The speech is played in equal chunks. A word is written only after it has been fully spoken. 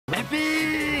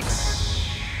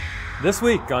This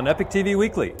week on EpicTV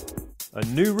Weekly, a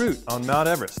new route on Mt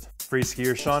Everest, free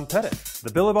skier Sean Pettit,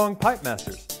 the Billabong Pipe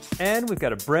Masters, and we've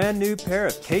got a brand new pair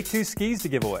of K2 skis to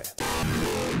give away.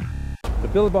 The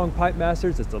Billabong Pipe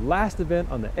Masters is the last event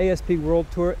on the ASP World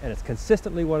Tour, and it's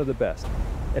consistently one of the best.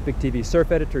 EpicTV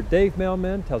surf editor Dave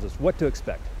Mailman tells us what to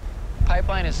expect.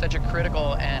 Pipeline is such a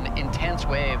critical and intense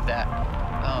wave that,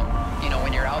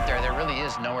 when you're out there, there really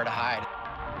is nowhere to hide.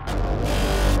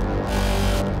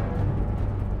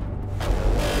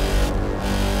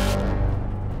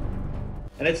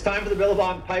 And it's time for the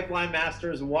Billabong Pipeline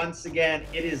Masters once again.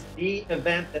 It is the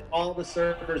event that all the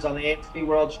surfers on the ASP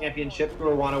World Championship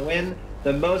Tour want to win,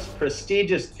 the most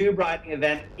prestigious tube riding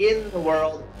event in the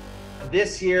world.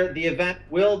 This year, the event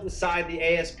will decide the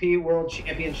ASP World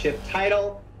Championship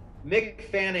title. Mick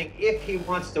Fanning, if he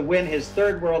wants to win his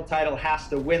third world title, has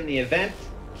to win the event.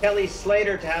 Kelly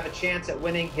Slater, to have a chance at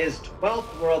winning his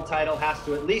 12th world title, has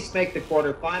to at least make the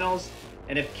quarterfinals.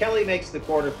 And if Kelly makes the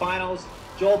quarterfinals,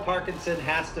 Joel Parkinson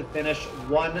has to finish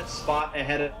one spot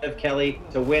ahead of Kelly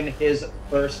to win his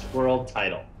first world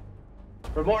title.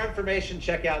 For more information,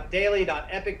 check out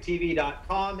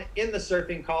daily.epictv.com in the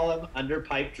surfing column under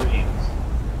Pipe Dreams.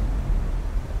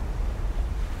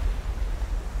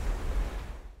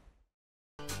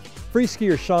 Free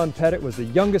skier Sean Pettit was the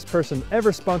youngest person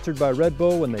ever sponsored by Red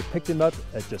Bull when they picked him up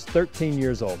at just 13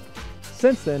 years old.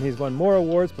 Since then, he's won more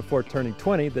awards before turning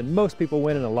 20 than most people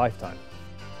win in a lifetime.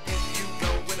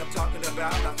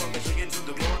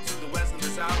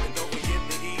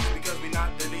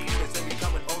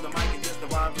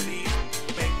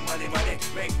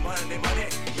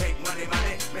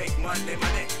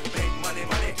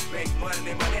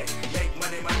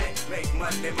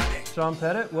 Sean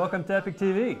Pettit, welcome to Epic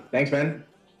TV. Thanks, man.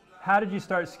 How did you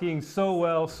start skiing so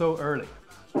well so early?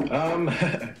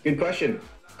 Good question.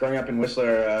 Growing up in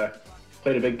Whistler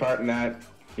played a big part in that.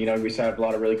 You know, we used to have a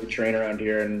lot of really good terrain around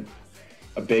here and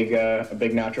a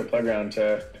big natural playground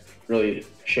to really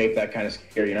shape that kind of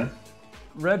skier, you know?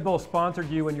 Red Bull sponsored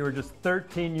you when you were just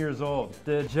 13 years old.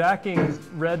 Did jacking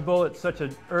Red Bull at such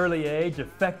an early age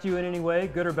affect you in any way,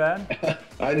 good or bad?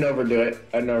 I'd never do it.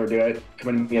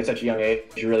 Coming to me at such a young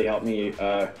age really helped me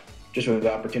just with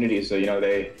the opportunities. So, you know,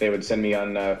 they would send me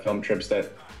on film trips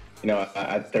that, you know,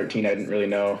 at 13 I didn't really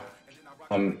know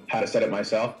how to set it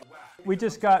myself. We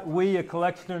just got a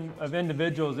collection of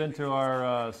individuals into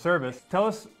our service. Tell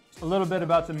us a little bit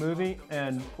about the movie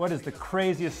and what is the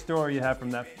craziest story you have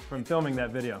from filming that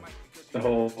video? The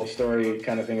whole story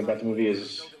kind of thing about the movie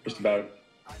is just about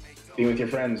being with your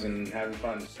friends and having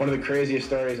fun. One of the craziest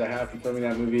stories I have from filming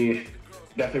that movie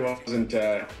definitely wasn't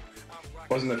the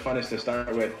funnest to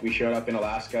start with. We showed up in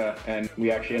Alaska and we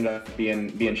actually ended up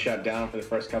being shut down for the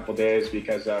first couple days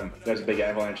because there was a big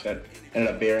avalanche that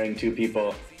ended up burying 2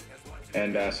 people.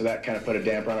 And so that kind of put a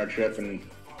damper on our trip, and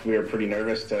we were pretty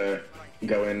nervous to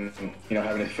go in, you know,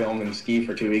 having to film and ski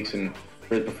for 2 weeks and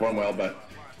really perform well. But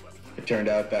it turned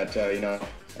out that,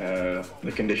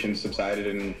 the conditions subsided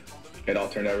and it all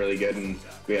turned out really good and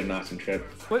we had an awesome trip.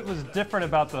 What was different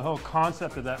about the whole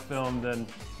concept of that film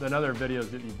than other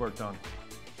videos that you've worked on?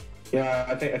 Yeah,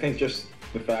 I think just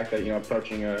the fact that, you know,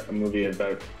 approaching a movie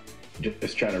about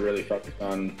just trying to really focus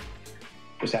on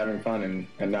just having fun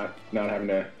and not having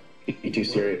to be too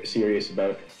serious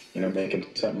about, you know, making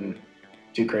something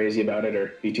too crazy about it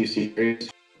or be too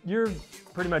serious. You're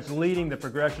pretty much leading the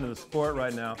progression of the sport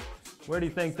right now. Where do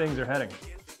you think things are heading?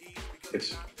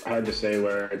 It's hard to say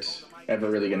where it's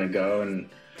ever really going to go, and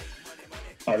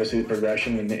obviously the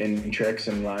progression in tricks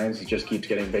and lines, it just keeps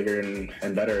getting bigger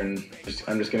and better, and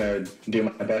I'm just going to do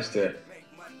my best to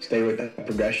stay with that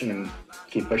progression and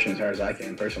keep pushing as hard as I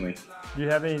can personally. Do you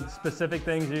have any specific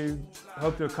things you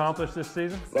hope to accomplish this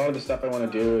season? A lot of the stuff I want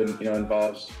to do, you know,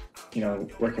 involves, you know,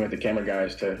 working with the camera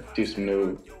guys to do some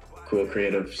new, cool,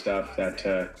 creative stuff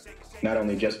that not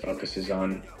only just focuses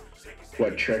on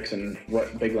what tricks and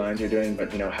what big lines you're doing,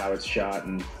 but, you know, how it's shot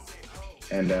and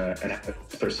how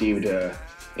it's perceived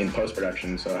in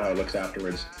post-production, so how it looks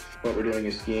afterwards. What we're doing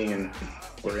is skiing and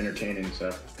we're entertaining,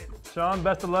 so. Sean,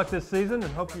 best of luck this season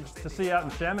and hope to see you out in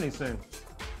Chamonix soon.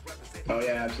 Oh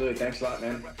yeah, absolutely. Thanks a lot,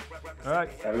 man. All right.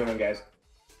 Have a good one, guys.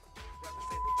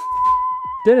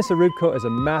 Denis Urubko is a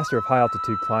master of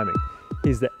high-altitude climbing.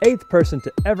 He's the 8th person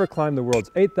to ever climb the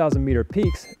world's 8,000-meter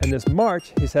peaks, and this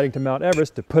March, he's heading to Mt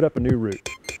Everest to put up a new route.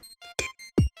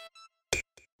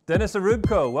 Denis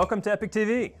Urubko, welcome to Epic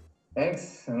TV.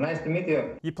 Thanks, nice to meet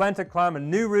you. You plan to climb a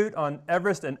new route on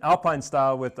Everest and Alpine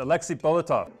style with Alexei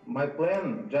Bolotov. My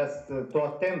plan just to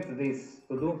attempt this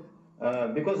to do.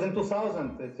 Because in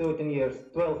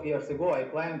 12 years ago, I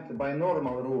climbed by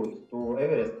normal route to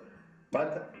Everest.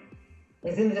 But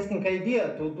It's an interesting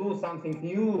idea to do something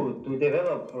new, to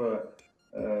develop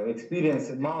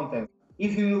experience in mountains.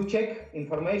 If you check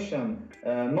information,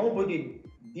 nobody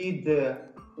did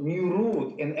new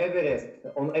route in Everest,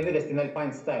 on Everest in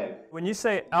alpine style. When you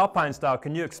say alpine style,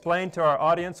 can you explain to our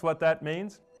audience what that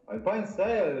means? Alpine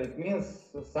style, it means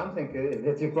something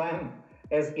that you climb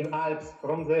as in Alps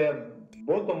from the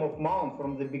bottom of mount,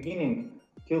 from the beginning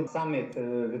till summit,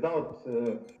 without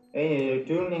any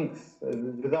turnings,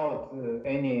 without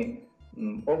any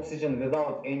oxygen,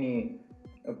 without any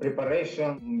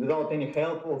preparation, without any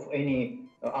help of any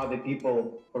other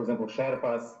people, for example,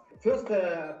 Sherpas. First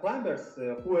climbers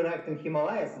who arrived in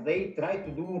Himalayas, they tried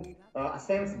to do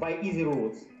ascents by easy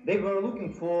routes. They were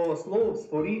looking for slopes,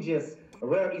 for ridges,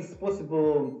 where it's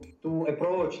possible to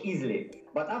approach easily.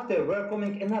 But after were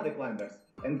coming another climbers,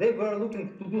 and they were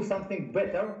looking to do something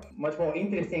better, much more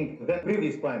interesting than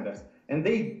previous climbers. And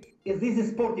this is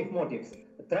sportive motives.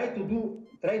 Try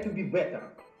to be better,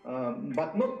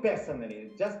 but not personally,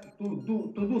 just to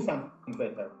do something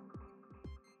better.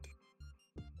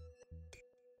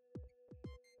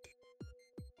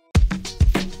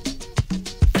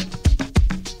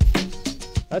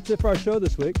 That's it for our show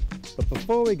this week. But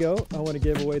before we go, I want to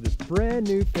give away this brand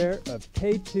new pair of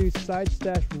K2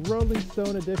 Sidestash Rolling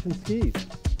Stone Edition skis.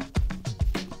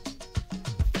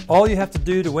 All you have to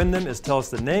do to win them is tell us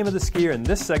the name of the skier in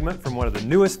this segment from one of the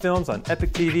newest films on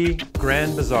EpicTV,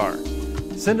 Grand Bazaar.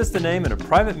 Send us the name in a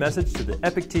private message to the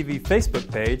EpicTV Facebook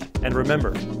page, and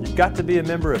remember, you've got to be a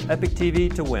member of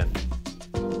EpicTV to win.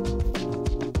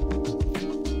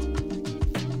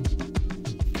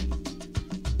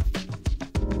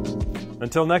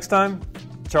 Until next time,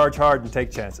 charge hard and take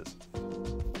chances.